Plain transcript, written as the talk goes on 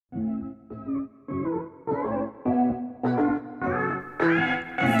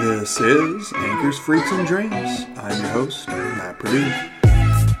This is Anchors, Freaks, and Dreams. I'm your host, Matt Purdue.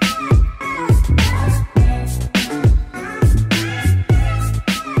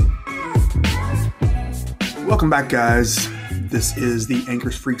 Welcome back, guys. This is the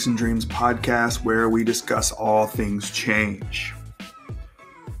Anchors, Freaks, and Dreams podcast where we discuss all things change.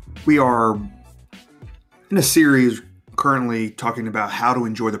 We are in a series currently talking about how to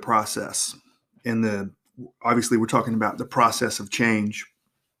enjoy the process. Obviously, we're talking about the process of change.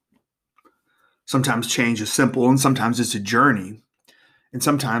 Sometimes change is simple, and sometimes it's a journey, and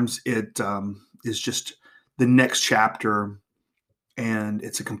sometimes it is just the next chapter, and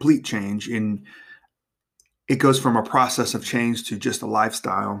it's a complete change. And it goes from a process of change to just a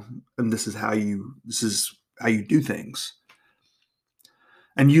lifestyle, and this is how you do things.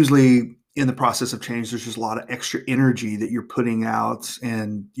 And usually, in the process of change, there's just a lot of extra energy that you're putting out,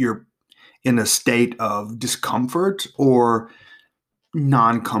 and you're in a state of discomfort or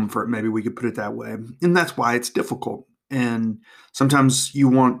non-comfort, maybe we could put it that way. And that's why it's difficult. And sometimes you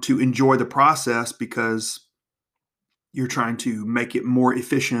want to enjoy the process because you're trying to make it more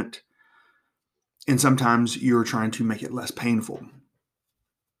efficient. And sometimes you're trying to make it less painful.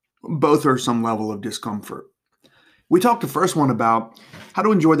 Both are some level of discomfort. We talked the first one about how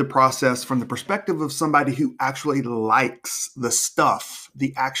to enjoy the process from the perspective of somebody who actually likes the stuff,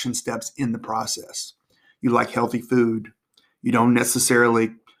 the action steps in the process. You like healthy food. You don't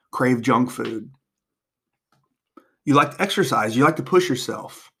necessarily crave junk food. You like to exercise. You like to push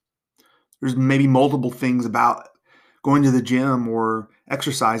yourself. There's maybe multiple things about going to the gym or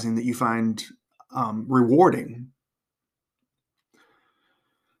exercising that you find rewarding.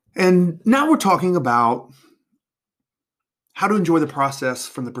 And now we're talking about how to enjoy the process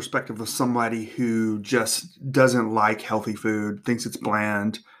from the perspective of somebody who just doesn't like healthy food, thinks it's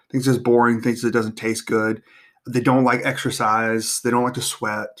bland, thinks it's boring, thinks it doesn't taste good. They don't like exercise. They don't like to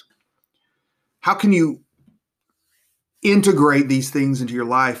sweat. How can you integrate these things into your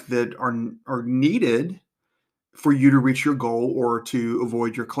life that are needed for you to reach your goal or to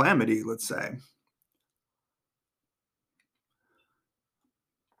avoid your calamity, let's say?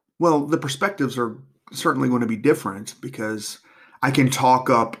 Well, the perspectives are certainly going to be different because I can talk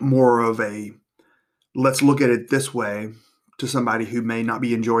up more of a let's look at it this way to somebody who may not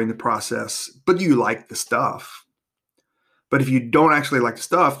be enjoying the process, but you like the stuff. But if you don't actually like the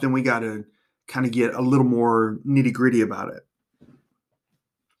stuff, then we got to kind of get a little more nitty gritty about it.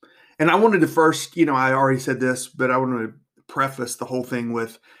 And I wanted to first, I already said this, but I wanted to preface the whole thing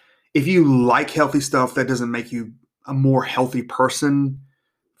with, if you like healthy stuff, that doesn't make you a more healthy person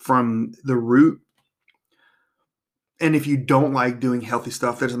from the root. And if you don't like doing healthy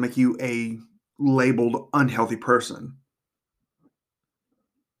stuff, that doesn't make you a labeled unhealthy person.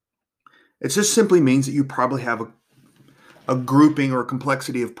 It just simply means that you probably have a grouping or a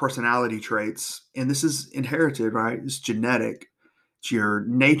complexity of personality traits. And this is inherited, right? It's genetic. It's your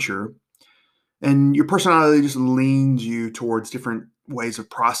nature. And your personality just leans you towards different ways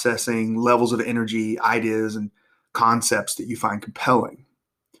of processing, levels of energy, ideas, and concepts that you find compelling.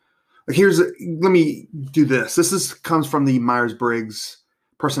 Let me do this. Comes from the Myers-Briggs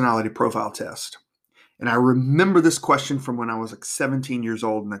personality profile test. And I remember this question from when I was like 17 years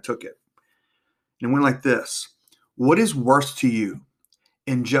old and I took it. And it went like this. What is worse to you,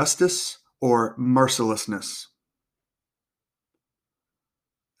 injustice or mercilessness?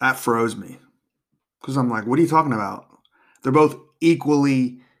 That froze me because I'm like, what are you talking about? They're both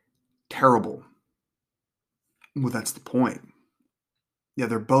equally terrible. Well, that's the point. Yeah,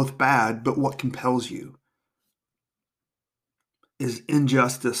 they're both bad, but what compels you? Is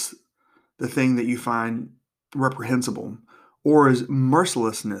injustice the thing that you find reprehensible, or is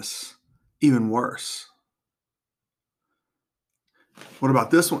mercilessness even worse? What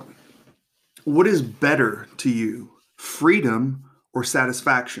about this one? What is better to you, freedom or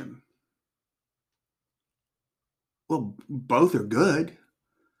satisfaction? Well, both are good.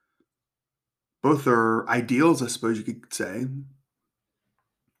 Both are ideals, I suppose you could say.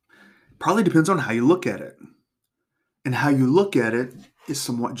 Probably depends on how you look at it. And how you look at it is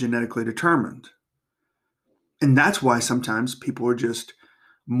somewhat genetically determined. And that's why sometimes people are just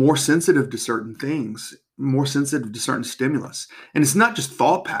more sensitive to certain things, more sensitive to certain stimulus. And it's not just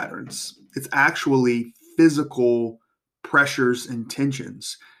thought patterns. It's actually physical pressures and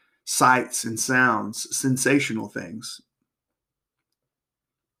tensions, sights and sounds, sensational things.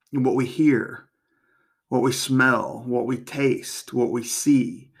 And what we hear, what we smell, what we taste, what we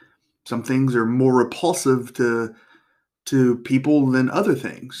see. Some things are more repulsive to people than other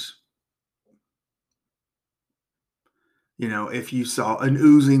things. If you saw an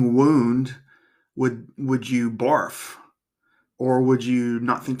oozing wound, would you barf? or would you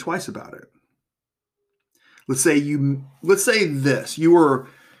not think twice about it? Let's say this. You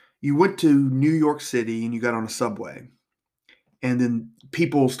went to New York City and you got on a subway, and then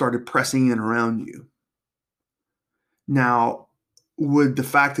people started pressing in around you. Now, would the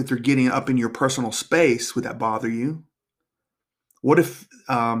fact that they're getting up in your personal space, would that bother you? What if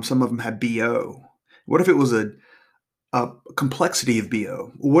some of them had BO? What if it was a complexity of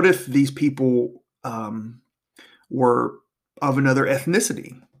BO? What if these people were of another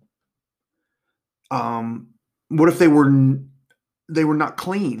ethnicity? What if they were not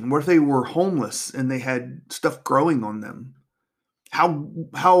clean? What if they were homeless and they had stuff growing on them?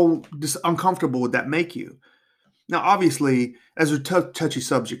 How just uncomfortable would that make you? Now, obviously, as are touchy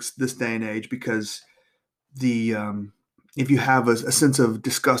subjects this day and age, because the if you have a sense of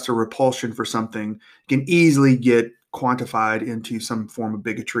disgust or repulsion for something, it can easily get quantified into some form of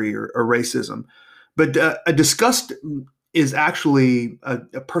bigotry or racism. But a disgust is actually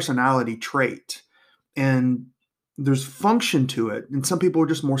a personality trait, and there's function to it. And some people are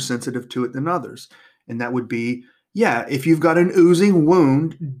just more sensitive to it than others. And that would be, yeah, if you've got an oozing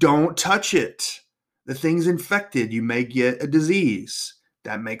wound, don't touch it. The thing's infected. You may get a disease.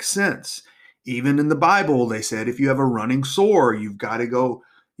 That makes sense. Even in the Bible, they said if you have a running sore, you've got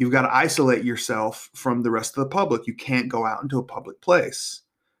to isolate yourself from the rest of the public. You can't go out into a public place.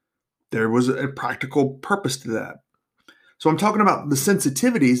 There was a practical purpose to that. So I'm talking about the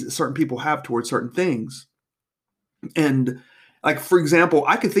sensitivities that certain people have towards certain things. And like, for example,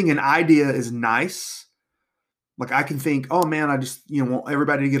 I could think an idea is nice. Like I can think, oh man, I just, want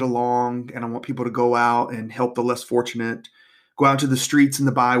everybody to get along and I want people to go out and help the less fortunate, go out to the streets and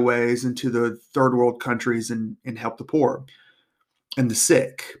the byways and to the third world countries and help the poor and the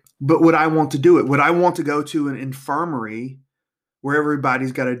sick. But would I want to do it? Would I want to go to an infirmary where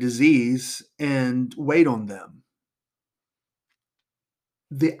everybody's got a disease and wait on them?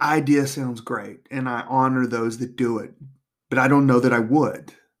 The idea sounds great and I honor those that do it, but I don't know that I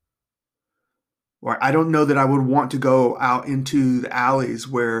would. Or I don't know that I would want to go out into the alleys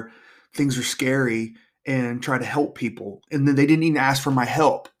where things are scary and try to help people. And then they didn't even ask for my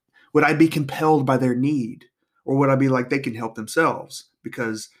help. Would I be compelled by their need? Or would I be like, they can help themselves?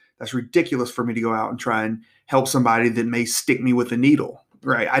 Because that's ridiculous for me to go out and try and help somebody that may stick me with a needle,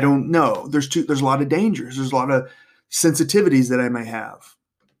 right? I don't know. There's a lot of dangers. There's a lot of sensitivities that I may have.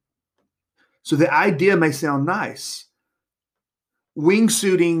 So the idea may sound nice.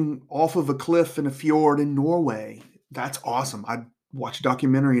 Wingsuiting off of a cliff in a fjord in Norway. That's awesome. I'd watch a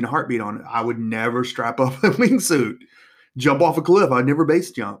documentary in a heartbeat on it. I would never strap up a wingsuit, jump off a cliff. I'd never base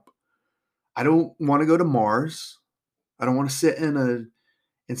jump. I don't want to go to Mars. I don't want to sit in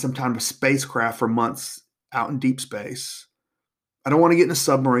some kind of spacecraft for months out in deep space. I don't want to get in a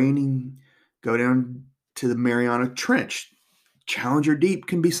submarine and go down to the Mariana Trench. Challenger Deep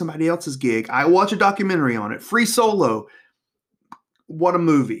can be somebody else's gig. I watch a documentary on it. Free Solo. What a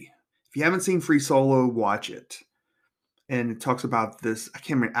movie. If you haven't seen Free Solo, watch it. And it talks about this, I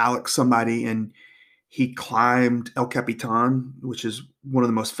can't remember, Alex somebody, and he climbed El Capitan, which is one of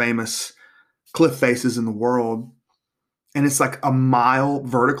the most famous cliff faces in the world. And it's like a mile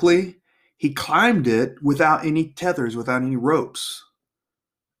vertically. He climbed it without any tethers, without any ropes.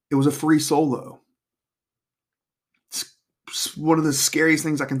 It was a free solo. It's one of the scariest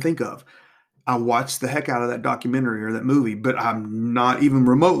things I can think of. I watched the heck out of that documentary or that movie, but I'm not even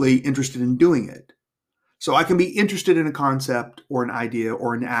remotely interested in doing it. So I can be interested in a concept or an idea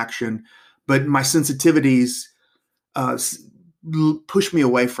or an action, but my sensitivities push me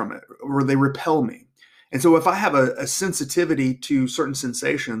away from it or they repel me. And so if I have a sensitivity to certain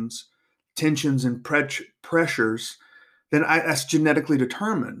sensations, tensions and pressures, then that's genetically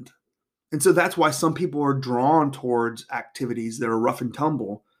determined. And so that's why some people are drawn towards activities that are rough and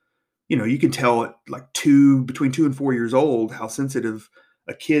tumble. You can tell at like between 2 and 4 years old how sensitive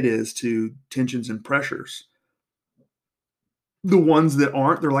a kid is to tensions and pressures. The ones that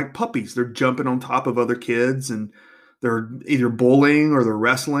aren't, they're like puppies. They're jumping on top of other kids and they're either bullying or they're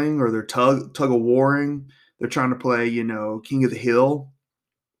wrestling or they're tug of warring. They're trying to play, King of the Hill.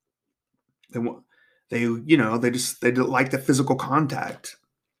 They like the physical contact.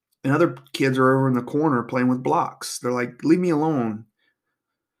 And other kids are over in the corner playing with blocks. They're like, leave me alone.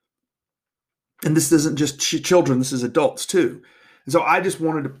 And this isn't just children, this is adults too. And so I just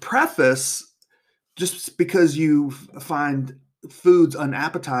wanted to preface, just because you find foods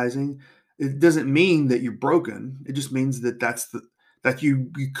unappetizing, it doesn't mean that you're broken. It just means that that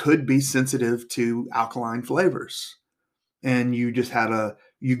you could be sensitive to alkaline flavors. And you just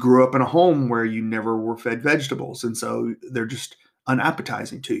you grew up in a home where you never were fed vegetables. And so they're just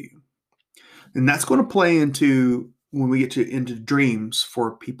unappetizing to you. And that's going to play into when we get into dreams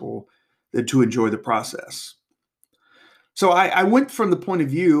for people to enjoy the process. So I went from the point of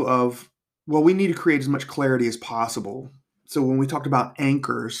view of, well, we need to create as much clarity as possible. So when we talked about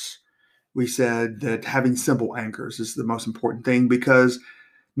anchors, we said that having simple anchors is the most important thing because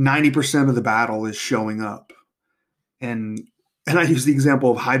 90% of the battle is showing up. And I use the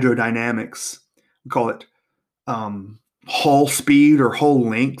example of hydrodynamics. We call it hull speed or hull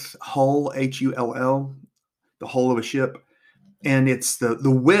length, hull, Hull, the hull of a ship. And it's the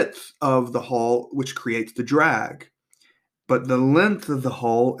width of the hull which creates the drag. But the length of the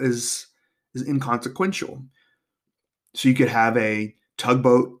hull is inconsequential. So you could have a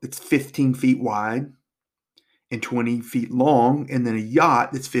tugboat that's 15 feet wide and 20 feet long, and then a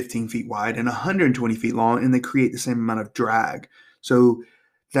yacht that's 15 feet wide and 120 feet long, and they create the same amount of drag. So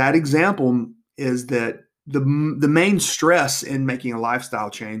that example is that the main stress in making a lifestyle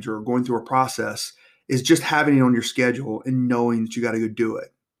change or going through a process is just having it on your schedule and knowing that you got to go do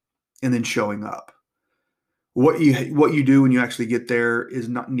it and then showing up. What you do when you actually get there is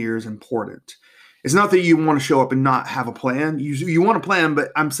not near as important. It's not that you want to show up and not have a plan. You want a plan, but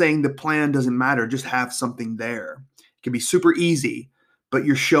I'm saying the plan doesn't matter. Just have something there. It can be super easy, but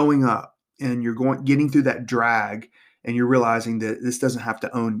you're showing up and you're getting through that drag and you're realizing that this doesn't have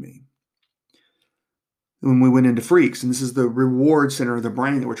to own me. When we went into Freaks, and this is the reward center of the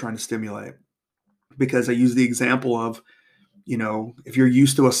brain that we're trying to stimulate, because I use the example of, if you're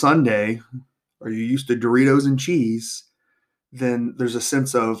used to a sundae or you're used to Doritos and cheese, then there's a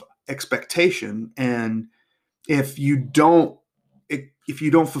sense of expectation. And if you don't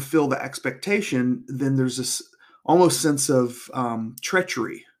fulfill the expectation, then there's this almost sense of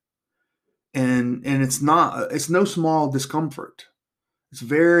treachery. And it's no small discomfort. It's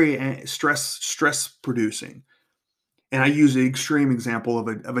very stress producing. And I use an extreme example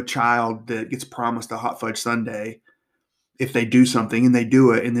of a child that gets promised a hot fudge sundae if they do something and they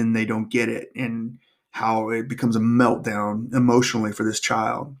do it and then they don't get it, and how it becomes a meltdown emotionally for this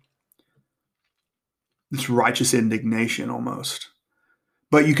child. It's righteous indignation almost.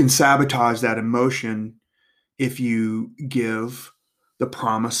 But you can sabotage that emotion if you give the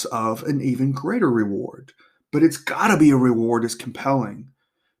promise of an even greater reward. But it's got to be a reward that's compelling,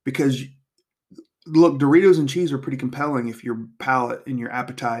 because look, Doritos and cheese are pretty compelling if your palate and your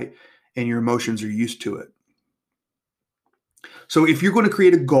appetite and your emotions are used to it. So if you're going to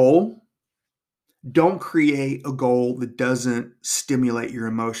create a goal, don't create a goal that doesn't stimulate your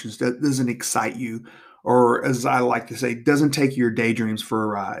emotions, that doesn't excite you, or as I like to say, doesn't take your daydreams for a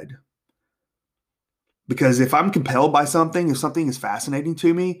ride. Because if I'm compelled by something, if something is fascinating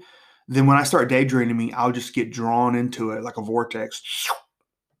to me, then when I start daydreaming, I'll just get drawn into it like a vortex,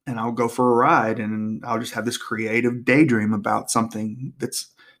 and I'll go for a ride, and I'll just have this creative daydream about something that's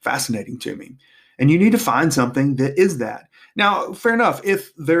fascinating to me. And you need to find something that is that. Now, fair enough.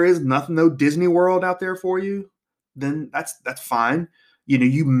 If there is no Disney World out there for you, then that's fine.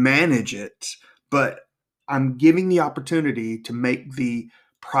 You manage it, but I'm giving the opportunity to make the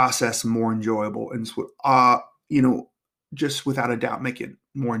process more enjoyable, and just without a doubt, make it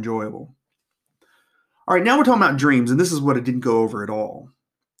more enjoyable. All right, now we're talking about dreams, and this is what I didn't go over at all.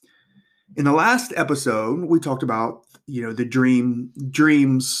 In the last episode, we talked about, the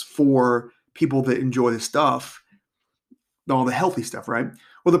dreams for people that enjoy this stuff, all the healthy stuff, right?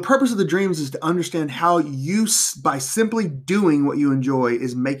 Well, the purpose of the dreams is to understand how you, by simply doing what you enjoy,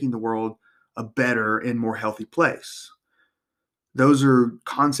 is making the world a better and more healthy place. Those are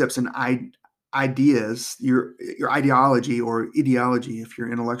concepts and ideas, your ideology or ideology, if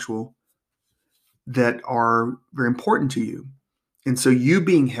you're intellectual, that are very important to you. And so you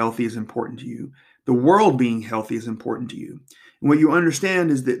being healthy is important to you. The world being healthy is important to you. And what you understand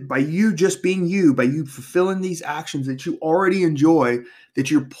is that by you just being you, by you fulfilling these actions that you already enjoy,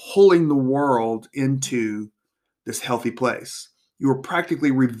 that you're pulling the world into this healthy place. You are practically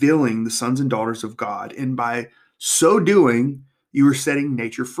revealing the sons and daughters of God. And by so doing, you are setting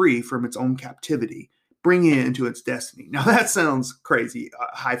nature free from its own captivity, bringing it into its destiny. Now that sounds crazy,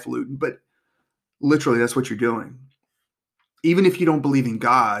 highfalutin, but literally that's what you're doing. Even if you don't believe in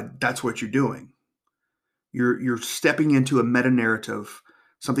God, that's what you're doing. You're stepping into a meta-narrative,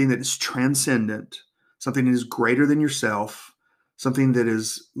 something that is transcendent, something that is greater than yourself, something that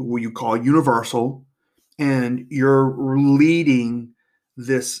is what you call universal, and you're leading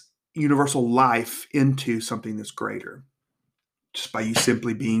this universal life into something that's greater just by you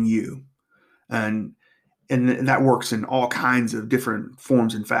simply being you. And that works in all kinds of different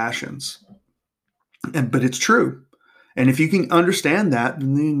forms and fashions. But it's true. And if you can understand that,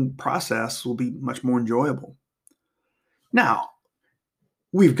 then the process will be much more enjoyable. Now,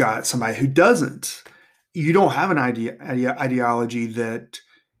 we've got somebody who doesn't. you don't have an ideology that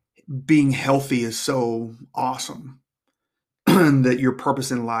being healthy is so awesome, that your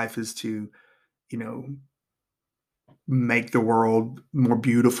purpose in life is to, you know, make the world more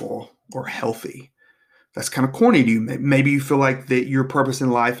beautiful or healthy. That's kind of corny to you. Maybe you feel like that your purpose in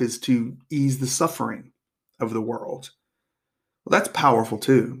life is to ease the suffering of the world. Well, that's powerful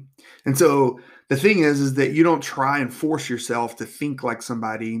too. And so the thing is that you don't try and force yourself to think like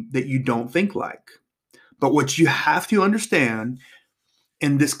somebody that you don't think like. But what you have to understand,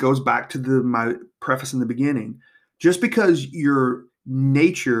 and this goes back to my preface in the beginning, just because your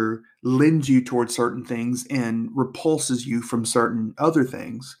nature lends you towards certain things and repulses you from certain other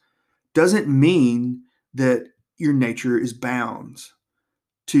things doesn't mean that your nature is bound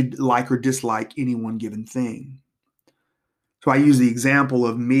to like or dislike any one given thing. So I use the example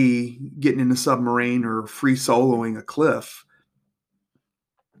of me getting in a submarine or free soloing a cliff.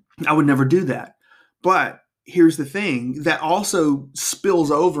 I would never do that. But here's the thing that also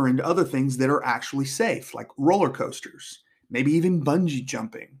spills over into other things that are actually safe, like roller coasters, maybe even bungee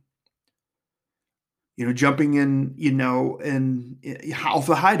jumping. Jumping in, off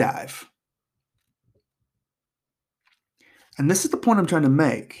a high dive. And this is the point I'm trying to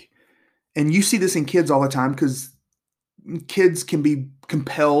make. And you see this in kids all the time because kids can be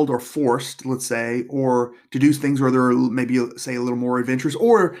compelled or forced, let's say, or to do things where they're maybe, say, a little more adventurous,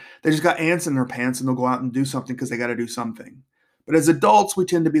 or they just got ants in their pants and they'll go out and do something because they got to do something. But as adults, we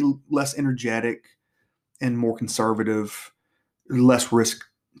tend to be less energetic and more conservative, less risk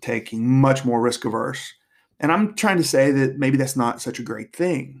taking, much more risk averse. And I'm trying to say that maybe that's not such a great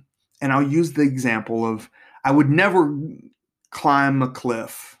thing. And I'll use the example of I would never climb a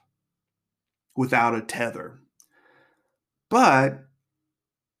cliff without a tether. But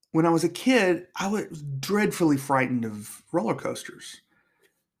when I was a kid, I was dreadfully frightened of roller coasters.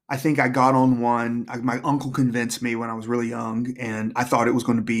 I think I got on one. My uncle convinced me when I was really young, and I thought it was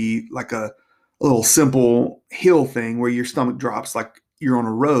going to be like a little simple hill thing where your stomach drops like you're on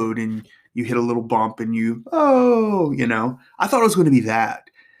a road and you hit a little bump and I thought it was going to be that.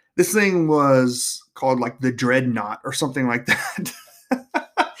 This thing was called like the Dreadnought or something like that.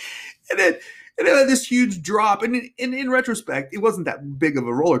 and it had this huge drop. And in retrospect, it wasn't that big of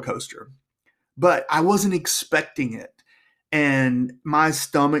a roller coaster, but I wasn't expecting it. And my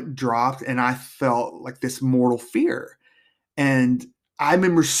stomach dropped and I felt like this mortal fear. And I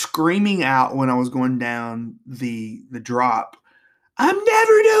remember screaming out when I was going down the drop, I'm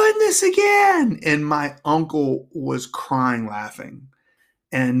never doing this again. And my uncle was crying, laughing.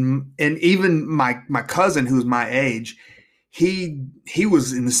 And even my cousin, who was my age, he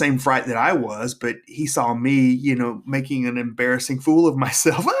was in the same fright that I was, but he saw me, making an embarrassing fool of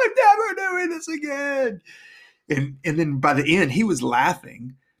myself. I'm never doing this again. And then by the end, he was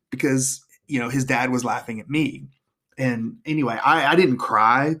laughing because, his dad was laughing at me. And anyway, I didn't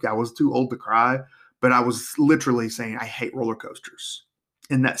cry. I was too old to cry, but I was literally saying, I hate roller coasters.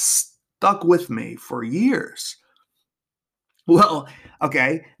 And that stuck with me for years. Well,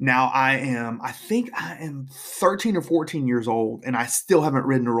 okay, now I think I am 13 or 14 years old, and I still haven't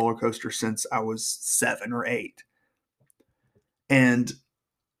ridden a roller coaster since I was 7 or 8. And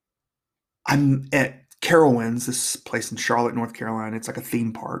I'm at Carowinds, this place in Charlotte, North Carolina. It's like a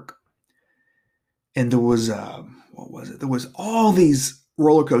theme park. And there was, what was it? There was all these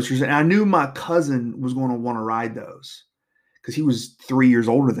roller coasters, and I knew my cousin was going to want to ride those because he was 3 years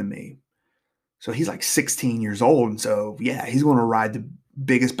older than me. So he's like 16 years old. And so, yeah, he's going to ride the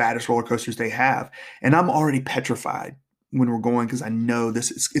biggest, baddest roller coasters they have. And I'm already petrified when we're going because I know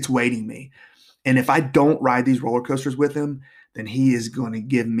it's waiting me. And if I don't ride these roller coasters with him, then he is going to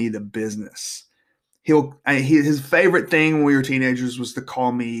give me the business. His favorite thing when we were teenagers was to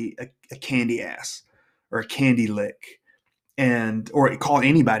call me a candy ass or a candy lick, or call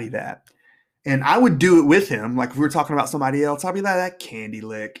anybody that. And I would do it with him. Like if we were talking about somebody else, I'd be like, that candy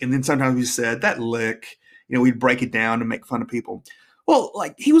lick. And then sometimes we said, that lick. We'd break it down to make fun of people. Well,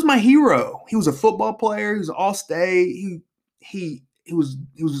 like he was my hero. He was a football player. He was all-state. He was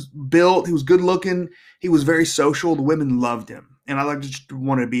built. He was good looking. He was very social. The women loved him. And I just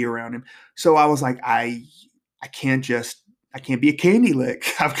wanted to be around him. So I was like, I can't be a candy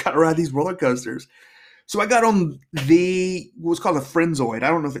lick. I've got to ride these roller coasters. So I got on what was called a Friendzoid. I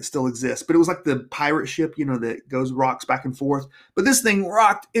don't know if it still exists, but it was like the pirate ship, that rocks back and forth. But this thing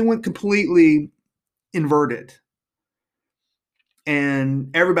rocked. It went completely inverted.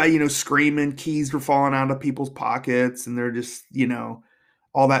 And everybody, screaming, keys were falling out of people's pockets, and they're just,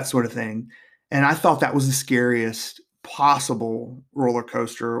 all that sort of thing. And I thought that was the scariest possible roller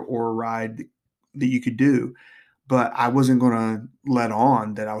coaster or ride that you could do. but I wasn't going to let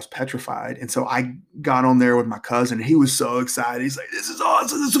on that I was petrified. And so I got on there with my cousin, and he was so excited. He's like, "This is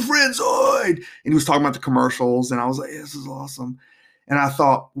awesome. This is a Friendzoid." And he was talking about the commercials, and I was like, "This is awesome." And I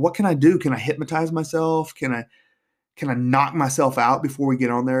thought, what can I do? Can I hypnotize myself? Can I knock myself out before we get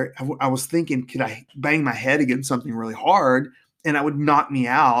on there? I was thinking, could I bang my head against something really hard and it would knock me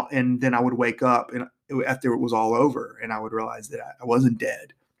out, and then I would wake up and after it was all over, and I would realize that I wasn't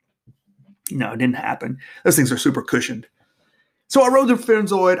dead. No, it didn't happen. Those things are super cushioned. So I rode the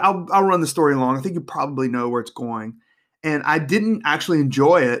Friendzoid. I'll run the story along. I think you probably know where it's going. And I didn't actually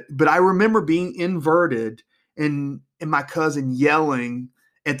enjoy it, but I remember being inverted and my cousin yelling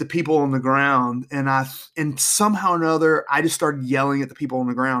at the people on the ground. And somehow or another, I just started yelling at the people on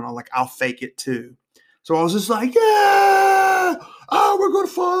the ground. I'm like, I'll fake it too. So I was just like, yeah, oh, we're going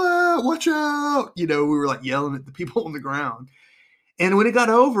to fall out. Watch out. We were like yelling at the people on the ground. And when it got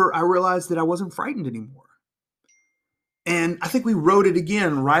over, I realized that I wasn't frightened anymore. And I think we rode it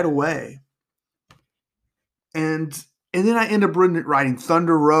again right away. And then I ended up riding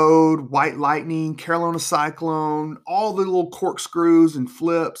Thunder Road, White Lightning, Carolina Cyclone, all the little corkscrews and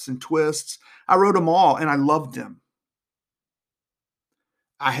flips and twists. I rode them all, and I loved them.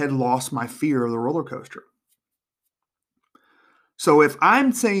 I had lost my fear of the roller coaster. So if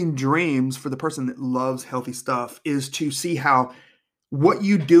I'm saying dreams for the person that loves healthy stuff is to see how what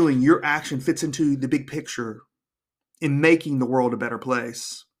you doing, your action fits into the big picture in making the world a better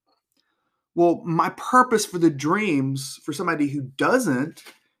place. Well, my purpose for the dreams for somebody who doesn't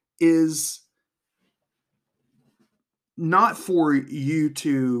is not for you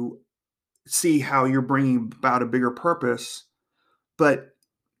to see how you're bringing about a bigger purpose, but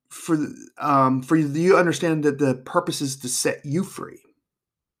for you to understand that the purpose is to set you free,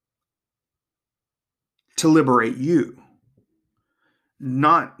 to liberate you,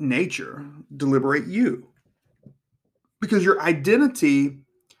 not nature, to liberate you. Because your identity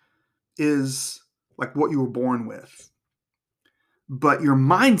is like what you were born with, but your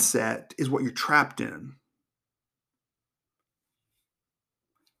mindset is what you're trapped in.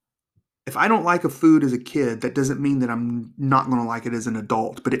 If I don't like a food as a kid, that doesn't mean that I'm not going to like it as an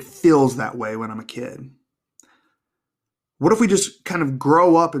adult, but it feels that way when I'm a kid. What if we just kind of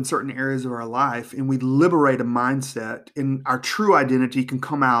grow up in certain areas of our life and we liberate a mindset, and our true identity can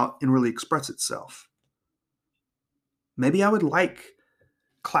come out and really express itself? Maybe I would like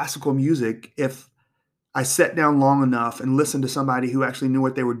classical music if I sat down long enough and listened to somebody who actually knew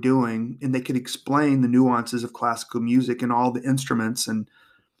what they were doing, and they could explain the nuances of classical music and all the instruments, and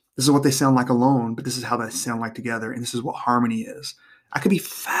this is what they sound like alone, but this is how they sound like together, and this is what harmony is. I could be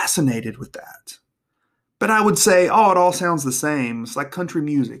fascinated with that. But I would say, oh, it all sounds the same. It's like country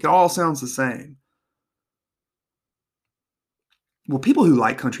music. It all sounds the same. Well, people who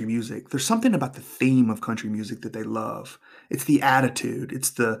like country music, there's something about the theme of country music that they love. It's the attitude.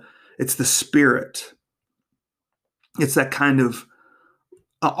 It's the spirit. It's that kind of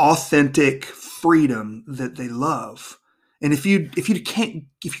authentic freedom that they love. And if you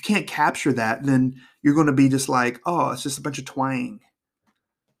can't capture that, then you're going to be just like, oh, it's just a bunch of twang.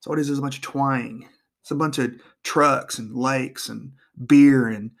 That's all it is a bunch of twang. It's a bunch of trucks and lakes and beer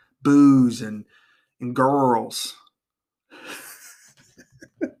and booze and girls.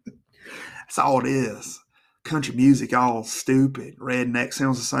 That's all it is. Country music, all stupid. Redneck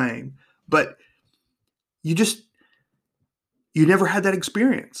sounds the same. But you never had that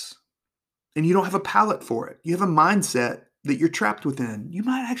experience. And you don't have a palate for it. You have a mindset that you're trapped within. You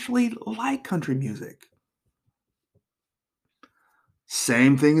might actually like country music.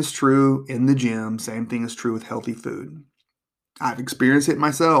 Same thing is true in the gym. Same thing is true with healthy food. I've experienced it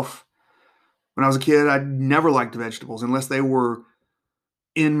myself. When I was a kid, I never liked vegetables unless they were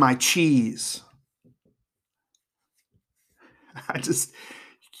in my cheese. My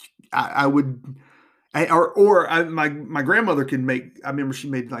grandmother could make, I remember she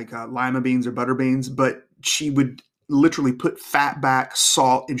made like lima beans or butter beans, but she would literally put fat back,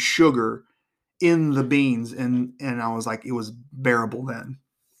 salt, and sugar in the beans. And I was like, it was bearable then.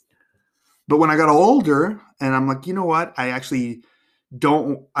 But when I got older and I'm like, you know what? I actually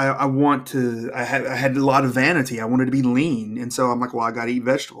don't, I want to, I had a lot of vanity. I wanted to be lean. And so I'm like, well, I got to eat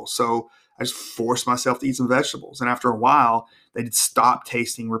vegetables. So I just forced myself to eat some vegetables. And after a while, they did stop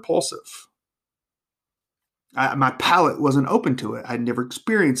tasting repulsive. My palate wasn't open to it. I'd never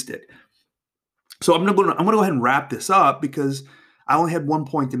experienced it. So I'm going to go ahead and wrap this up because I only had one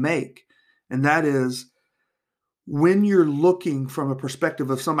point to make. And that is, when you're looking from a perspective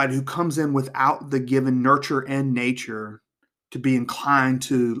of somebody who comes in without the given nurture and nature to be inclined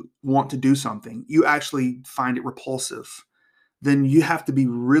to want to do something, you actually find it repulsive. Then you have to be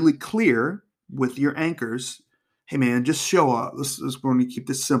really clear with your anchors. hey man, just show up. We're going to keep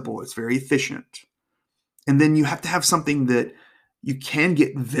this simple. It's very efficient. And then you have to have something that you can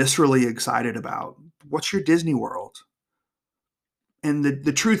get viscerally excited about. What's your Disney World? And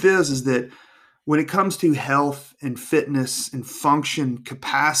the truth is that when it comes to health and fitness and function,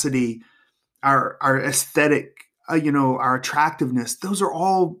 capacity, our aesthetic, our attractiveness, those are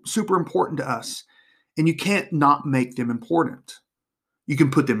all super important to us. And you can't not make them important. You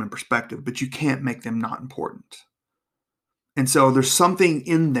can put them in perspective, but you can't make them not important. And so there's something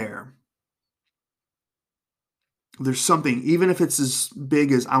in there. There's something, even if it's as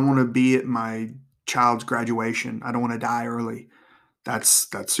big as I want to be at my child's graduation, I don't want to die early. That's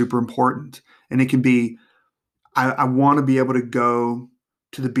super important. And it can be, I want to be able to go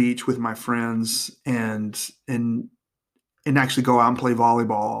to the beach with my friends and actually go out and play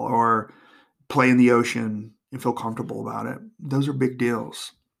volleyball or play in the ocean and feel comfortable about it. Those are big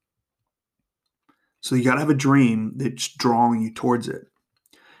deals. So you got to have a dream that's drawing you towards it.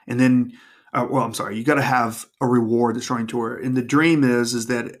 And then, you got to have a reward that's drawing toward it. And the dream is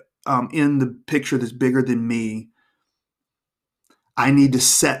that in the picture that's bigger than me, I need to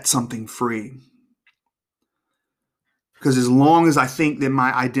set something free. Because as long as I think that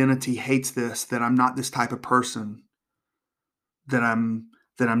my identity hates this, that I'm not this type of person, that I'm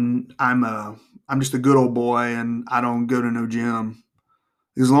just a good old boy and I don't go to no gym.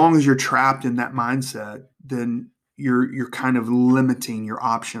 As long as you're trapped in that mindset, then you're kind of limiting your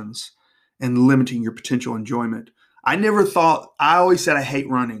options and limiting your potential enjoyment. I always said I hate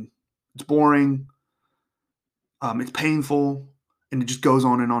running. It's boring. It's painful, and it just goes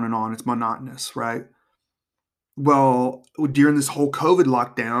on and on and on. It's monotonous, right? Well, during this whole COVID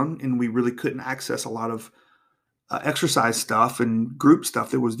lockdown, and we really couldn't access a lot of exercise stuff and group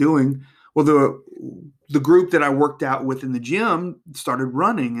stuff that was doing. Well, the group that I worked out with in the gym started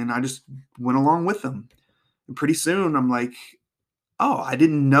running, and I just went along with them. And pretty soon, I'm like, oh, I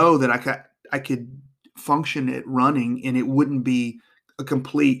didn't know that I could function at running, and it wouldn't be a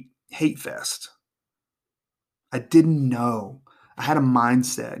complete hate fest. I didn't know. I had a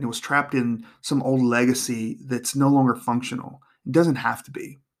mindset, and it was trapped in some old legacy that's no longer functional. It doesn't have to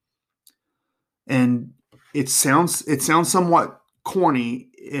be. And it sounds somewhat corny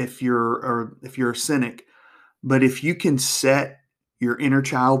if you're a cynic, but if you can set your inner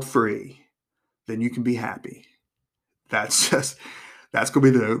child free, then you can be happy. That's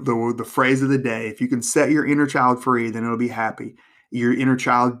going to be the phrase of the day. If you can set your inner child free, then it'll be happy. Your inner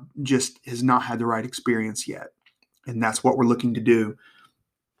child just has not had the right experience yet. And that's what we're looking to do.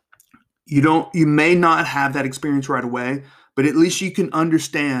 You may not have that experience right away, but at least you can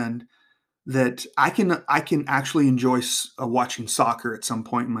understand that I can actually enjoy watching soccer at some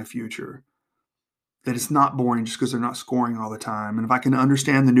point in my future. That it's not boring just because they're not scoring all the time. And if I can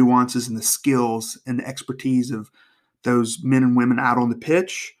understand the nuances and the skills and the expertise of those men and women out on the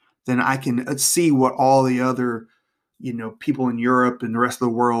pitch, then I can see what all the other, people in Europe and the rest of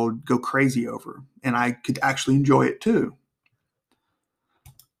the world go crazy over. And I could actually enjoy it too.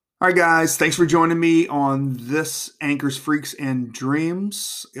 All right, guys, thanks for joining me on this Anchors, Freaks, and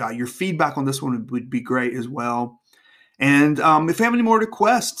Dreams. Your feedback on this one would be great as well. And if you have any more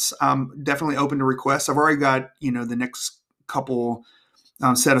requests, I'm definitely open to requests. I've already got, the next couple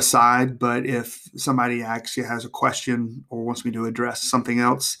set aside. But if somebody actually has a question or wants me to address something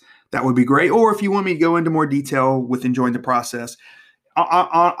else, that would be great. Or if you want me to go into more detail with enjoying the process,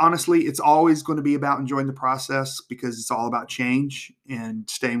 honestly, it's always going to be about enjoying the process because it's all about change, and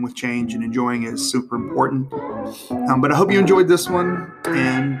staying with change and enjoying it is super important. But I hope you enjoyed this one.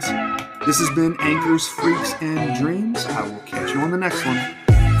 And this has been Anchors, Freaks, and Dreams. I will catch you on the next one.